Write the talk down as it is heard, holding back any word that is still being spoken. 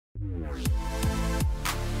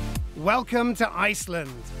Welcome to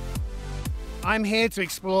Iceland. I'm here to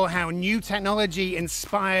explore how new technology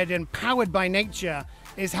inspired and powered by nature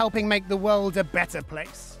is helping make the world a better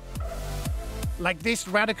place. Like this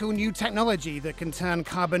radical new technology that can turn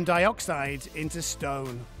carbon dioxide into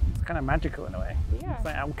stone. It's kind of magical in a way. Yeah. It's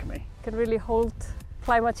like alchemy. You can really hold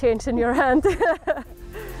climate change in your hand.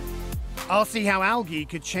 I'll see how algae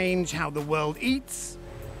could change how the world eats.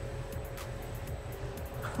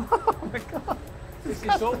 Oh my God.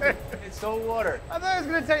 It's salt water. I thought it was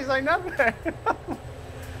going to taste like nothing.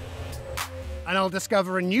 And I'll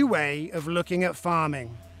discover a new way of looking at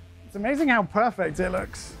farming. It's amazing how perfect it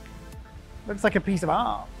looks. Looks like a piece of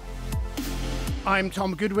art. I'm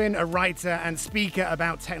Tom Goodwin, a writer and speaker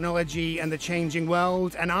about technology and the changing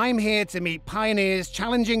world, and I'm here to meet pioneers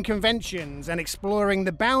challenging conventions and exploring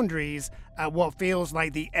the boundaries at what feels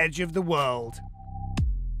like the edge of the world.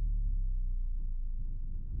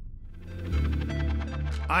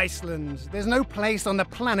 Iceland. There's no place on the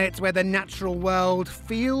planet where the natural world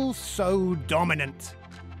feels so dominant.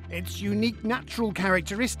 Its unique natural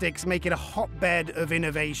characteristics make it a hotbed of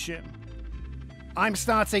innovation. I'm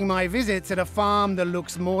starting my visit at a farm that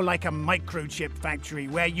looks more like a microchip factory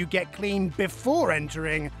where you get clean before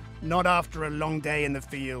entering, not after a long day in the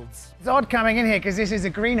fields. It's odd coming in here because this is a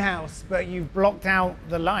greenhouse, but you've blocked out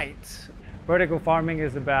the light. Vertical farming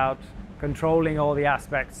is about controlling all the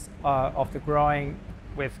aspects of the growing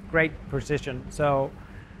with great precision. So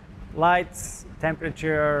lights,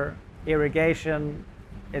 temperature, irrigation,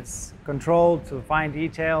 it's controlled to fine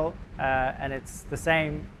detail, and it's the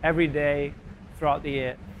same every day throughout the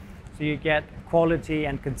year. So you get quality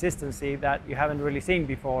and consistency that you haven't really seen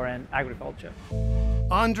before in agriculture.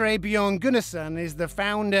 Andri Björn Gunnarsson is the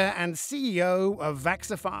founder and CEO of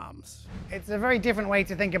Vaxa Farms. It's a very different way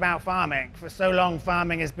to think about farming. For so long,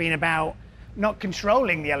 farming has been about not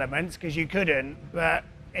controlling the elements, because you couldn't, but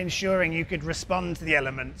ensuring you could respond to the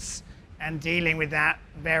elements and dealing with that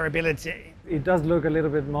variability. It does look a little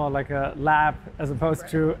bit more like a lab as opposed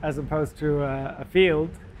to a field.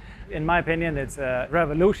 In my opinion, it's a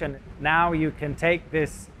revolution. Now you can take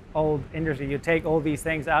this old industry, you take all these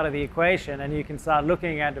things out of the equation, and you can start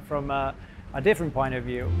looking at it from a different point of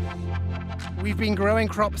view. We've been growing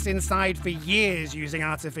crops inside for years using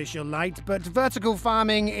artificial light, but vertical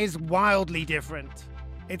farming is wildly different.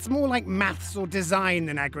 It's more like maths or design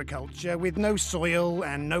than agriculture, with no soil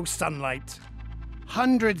and no sunlight.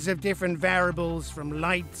 Hundreds of different variables from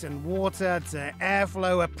light and water to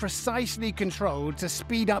airflow are precisely controlled to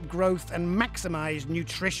speed up growth and maximize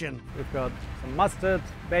nutrition. We've got some mustard,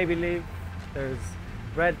 baby leaf, there's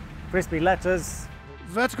red crispy lettuce.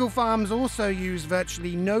 Vertical farms also use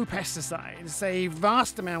virtually no pesticides, save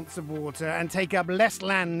vast amounts of water, and take up less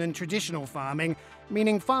land than traditional farming,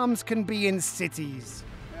 meaning farms can be in cities.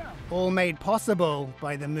 All made possible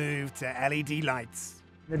by the move to LED lights.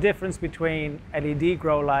 The difference between LED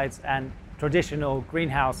grow lights and traditional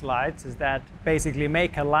greenhouse lights is that basically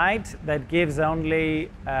make a light that gives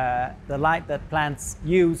only the light that plants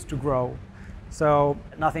use to grow. So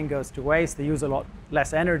nothing goes to waste, they use a lot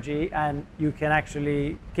less energy, and you can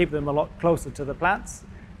actually keep them a lot closer to the plants,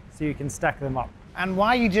 so you can stack them up. And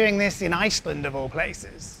why are you doing this in Iceland, of all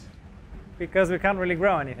places? Because we can't really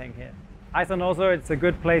grow anything here. Iceland also, it's a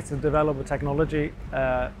good place to develop a technology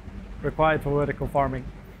required for vertical farming.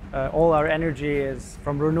 All our energy is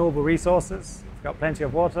from renewable resources. We've got plenty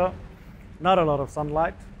of water, not a lot of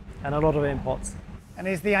sunlight, and a lot of imports. And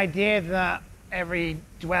is the idea that every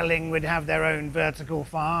dwelling would have their own vertical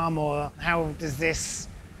farm, or how does this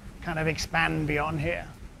kind of expand beyond here?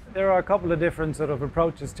 There are a couple of different sort of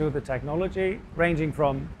approaches to the technology, ranging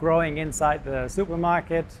from growing inside the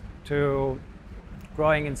supermarket to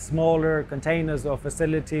growing in smaller containers or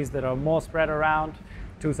facilities that are more spread around,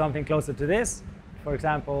 to something closer to this. For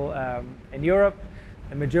example, in Europe,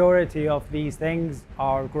 the majority of these things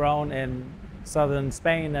are grown in southern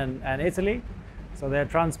Spain and Italy. So they're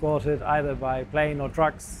transported either by plane or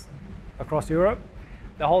trucks across Europe.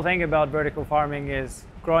 The whole thing about vertical farming is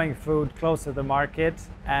growing food close to the market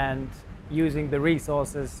and using the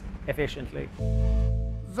resources efficiently.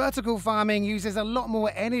 Vertical farming uses a lot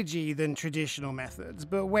more energy than traditional methods,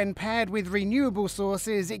 but when paired with renewable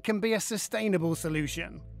sources, it can be a sustainable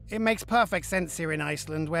solution. It makes perfect sense here in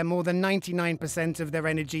Iceland, where more than 99% of their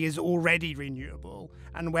energy is already renewable,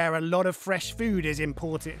 and where a lot of fresh food is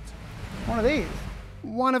imported. One of these.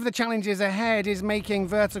 One of the challenges ahead is making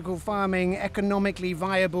vertical farming economically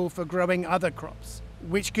viable for growing other crops,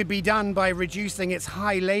 which could be done by reducing its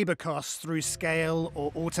high labor costs through scale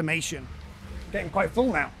or automation. Getting quite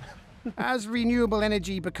full now. As renewable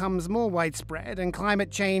energy becomes more widespread and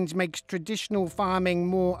climate change makes traditional farming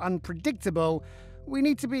more unpredictable, we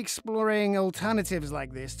need to be exploring alternatives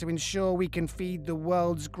like this to ensure we can feed the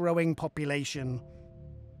world's growing population.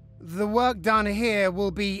 The work done here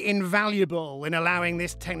will be invaluable in allowing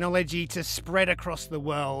this technology to spread across the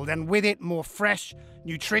world, and with it more fresh,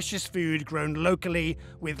 nutritious food grown locally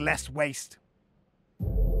with less waste.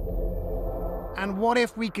 And what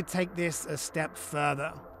if we could take this a step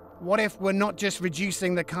further? What if we're not just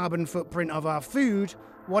reducing the carbon footprint of our food?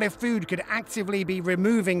 What if food could actively be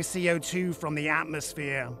removing CO2 from the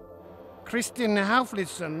atmosphere? Kristinn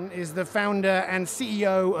Hafliðason is the founder and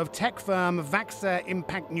CEO of tech firm Vaxa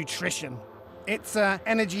Impact Nutrition. It's an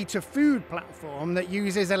energy-to-food platform that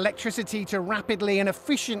uses electricity to rapidly and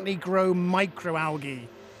efficiently grow microalgae,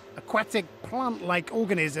 aquatic plant-like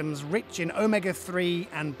organisms rich in omega-3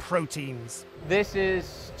 and proteins. This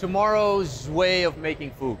is tomorrow's way of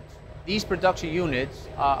making food. These production units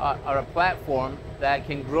are a platform that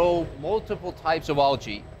can grow multiple types of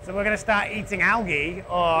algae. So we're going to start eating algae,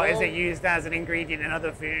 or is it used as an ingredient in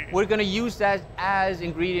other food? We're going to use that as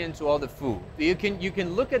ingredient to other food. You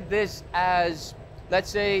can look at this as, let's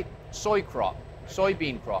say,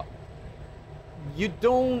 soybean crop. You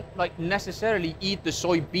don't necessarily eat the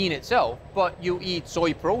soybean itself, but you eat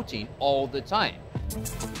soy protein all the time.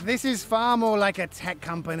 This is far more like a tech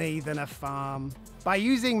company than a farm. By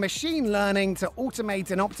using machine learning to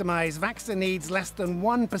automate and optimize, Vaxa needs less than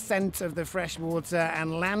 1% of the freshwater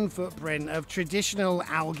and land footprint of traditional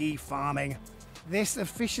algae farming. This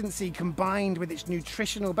efficiency, combined with its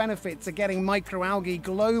nutritional benefits, are getting microalgae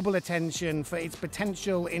global attention for its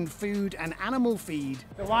potential in food and animal feed.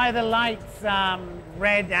 So why are the lights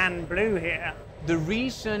red and blue here? The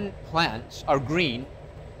reason plants are green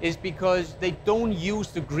is because they don't use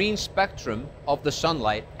the green spectrum of the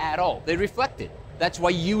sunlight at all. They reflect it. That's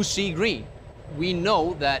why you see green. We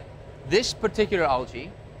know that this particular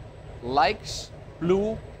algae likes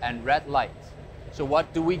blue and red light. So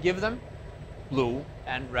what do we give them? Blue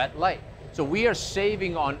and red light. So we are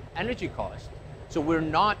saving on energy cost. So we're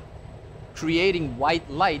not creating white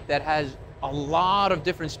light that has a lot of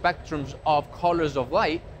different spectrums of colors of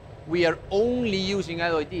light. We are only using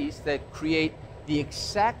LEDs that create the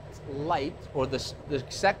exact light or the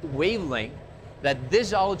exact wavelength that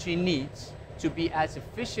this algae needs to be as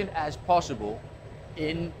efficient as possible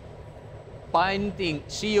in binding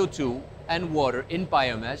CO2 and water in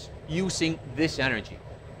biomass using this energy.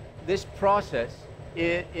 This process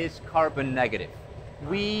is carbon negative.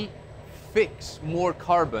 We fix more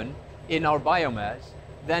carbon in our biomass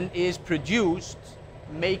than is produced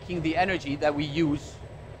making the energy that we use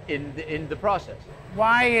in the process.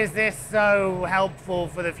 Why is this so helpful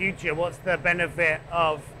for the future? What's the benefit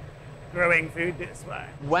of growing food this way?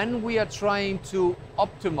 When we are trying to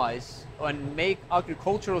optimize and make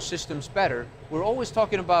agricultural systems better, we're always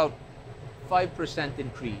talking about 5%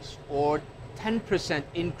 increase or 10%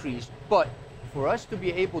 increase. But for us to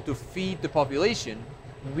be able to feed the population,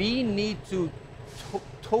 we need to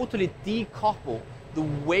totally decouple the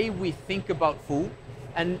way we think about food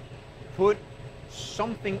and put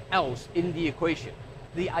something else in the equation.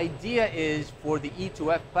 The idea is for the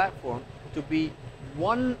E2F platform to be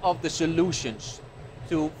one of the solutions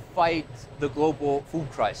to fight the global food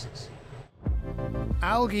crisis.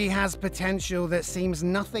 Algae has potential that seems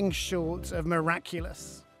nothing short of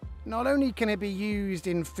miraculous. Not only can it be used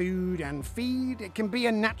in food and feed, it can be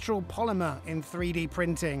a natural polymer in 3D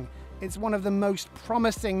printing. It's one of the most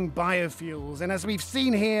promising biofuels, and as we've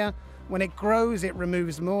seen here, when it grows, it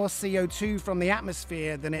removes more CO2 from the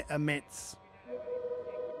atmosphere than it emits.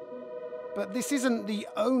 But this isn't the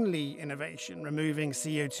only innovation removing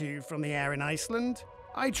CO2 from the air in Iceland.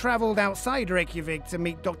 I travelled outside Reykjavik to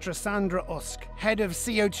meet Dr. Sandra Ósk, head of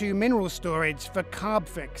CO2 mineral storage for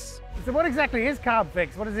Carbfix. So what exactly is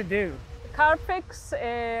Carbfix? What does it do? Carbfix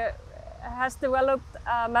has developed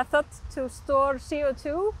a method to store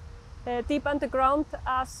CO2 deep underground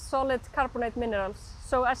as solid carbonate minerals.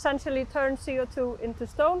 So essentially turn CO2 into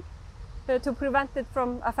stone to prevent it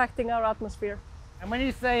from affecting our atmosphere. And when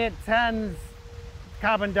you say it turns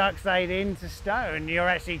carbon dioxide into stone, you're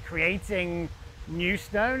actually creating new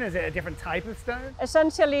stone? Is it a different type of stone?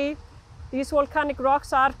 Essentially, these volcanic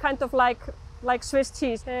rocks are kind of like Swiss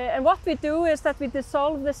cheese. And what we do is that we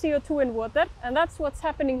dissolve the CO2 in water, and that's what's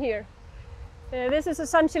happening here. This is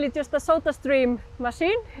essentially just a soda stream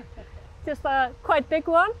machine, just a quite big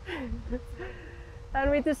one.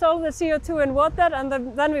 And we dissolve the CO2 in water, and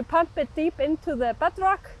then we pump it deep into the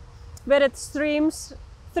bedrock, where it streams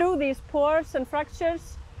through these pores and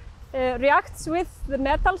fractures, reacts with the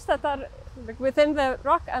metals that are within the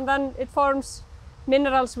rock, and then it forms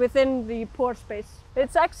minerals within the pore space.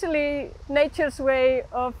 It's actually nature's way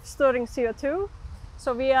of storing CO2.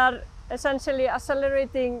 So we are essentially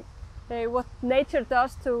accelerating what nature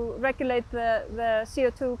does to regulate the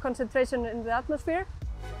CO2 concentration in the atmosphere.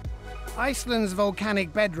 Iceland's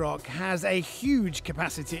volcanic bedrock has a huge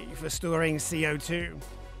capacity for storing CO2.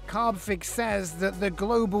 Carbfix says that the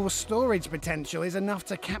global storage potential is enough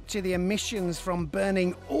to capture the emissions from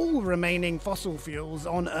burning all remaining fossil fuels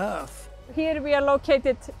on Earth. Here we are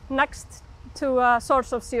located next to a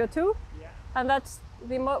source of CO2, and that's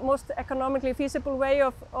the most economically feasible way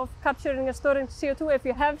of capturing and storing CO2. If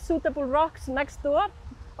you have suitable rocks next door,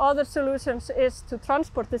 other solutions is to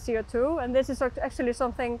transport the CO2, and this is actually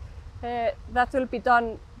something that will be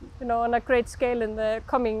done, on a great scale in the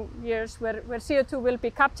coming years, where CO2 will be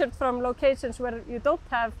captured from locations where you don't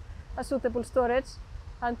have a suitable storage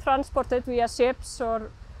and transported via ships or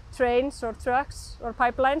trains or trucks or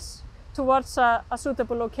pipelines towards a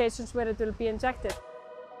suitable locations where it will be injected.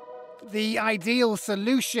 The ideal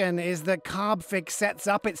solution is that Carbfix sets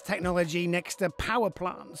up its technology next to power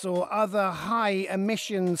plants or other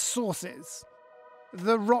high-emission sources.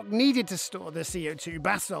 The rock needed to store the CO2,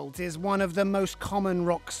 basalt, is one of the most common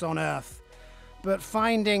rocks on Earth. But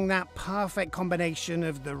finding that perfect combination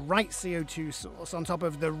of the right CO2 source on top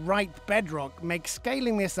of the right bedrock makes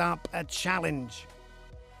scaling this up a challenge.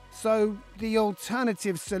 So the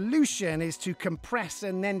alternative solution is to compress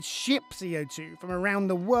and then ship CO2 from around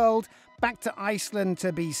the world back to Iceland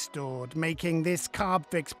to be stored, making this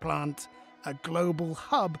Carbfix plant a global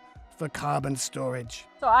hub for carbon storage.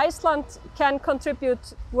 So Iceland can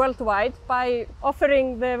contribute worldwide by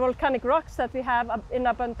offering the volcanic rocks that we have in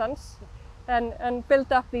abundance and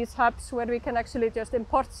build up these hubs where we can actually just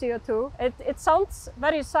import CO2. It sounds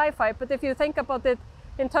very sci-fi, but if you think about it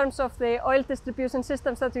in terms of the oil distribution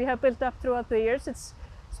systems that we have built up throughout the years, it's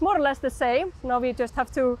more or less the same. Now we just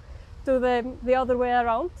have to do the other way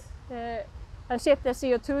around and ship the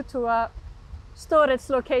CO2 to a storage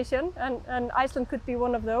location, and Iceland could be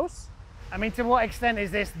one of those. I mean, to what extent is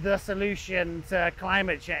this the solution to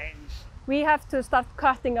climate change? We have to start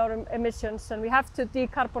cutting our emissions, and we have to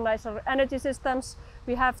decarbonize our energy systems.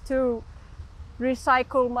 We have to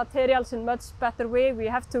recycle materials in much better way. We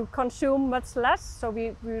have to consume much less, so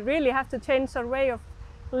we really have to change our way of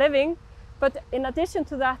living. But in addition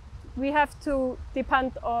to that, we have to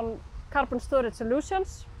depend on carbon storage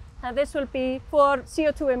solutions, and this will be for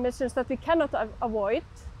CO2 emissions that we cannot avoid.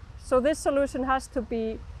 So this solution has to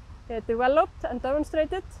be developed and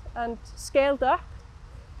demonstrated and scaled up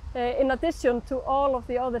in addition to all of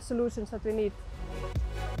the other solutions that we need.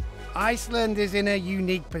 Iceland is in a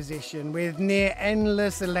unique position with near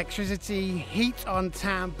endless electricity, heat on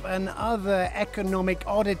tap, and other economic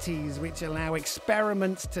oddities which allow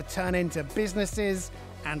experiments to turn into businesses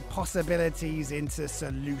and possibilities into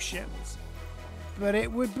solutions. But it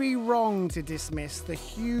would be wrong to dismiss the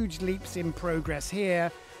huge leaps in progress here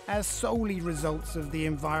as solely results of the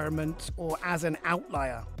environment or as an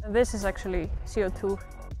outlier. This is actually CO2.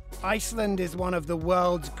 Iceland is one of the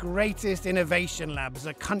world's greatest innovation labs,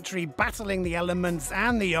 a country battling the elements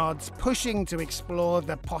and the odds, pushing to explore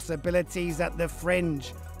the possibilities at the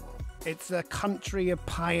fringe. It's a country of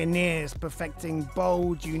pioneers perfecting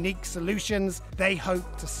bold, unique solutions they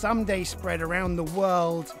hope to someday spread around the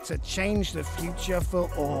world to change the future for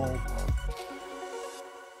all.